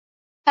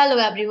Hello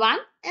everyone.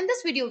 In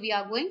this video we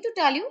are going to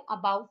tell you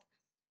about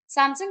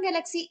Samsung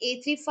Galaxy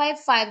A35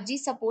 5G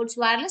supports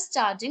wireless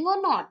charging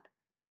or not.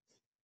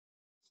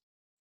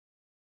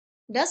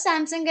 Does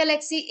Samsung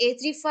Galaxy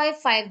A35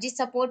 5G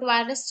support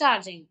wireless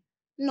charging?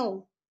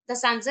 No. The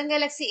Samsung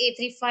Galaxy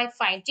A35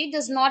 5G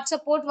does not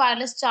support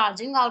wireless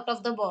charging out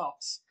of the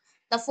box.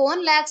 The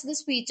phone lacks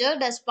this feature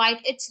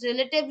despite its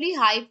relatively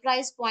high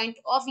price point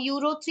of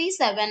Euro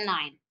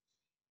 379.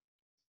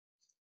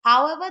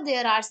 However,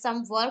 there are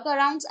some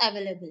workarounds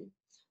available.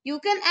 You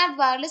can add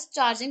wireless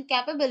charging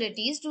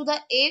capabilities to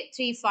the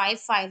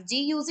A35 5G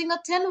using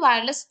a thin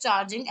wireless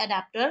charging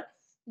adapter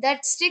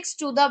that sticks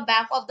to the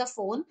back of the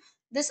phone.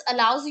 This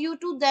allows you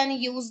to then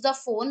use the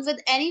phone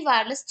with any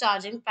wireless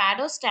charging pad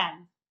or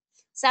stand.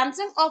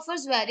 Samsung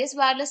offers various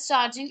wireless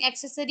charging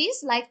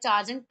accessories like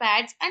charging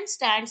pads and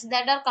stands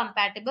that are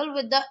compatible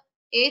with the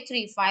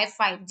A35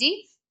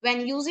 5G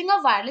when using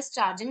a wireless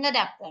charging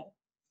adapter.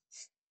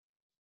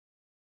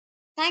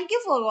 Thank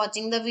you for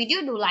watching the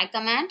video. Do like,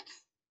 comment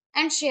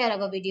and share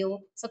our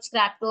video.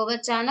 Subscribe to our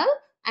channel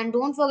and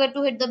don't forget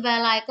to hit the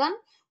bell icon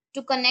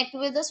to connect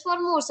with us for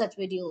more such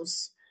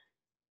videos.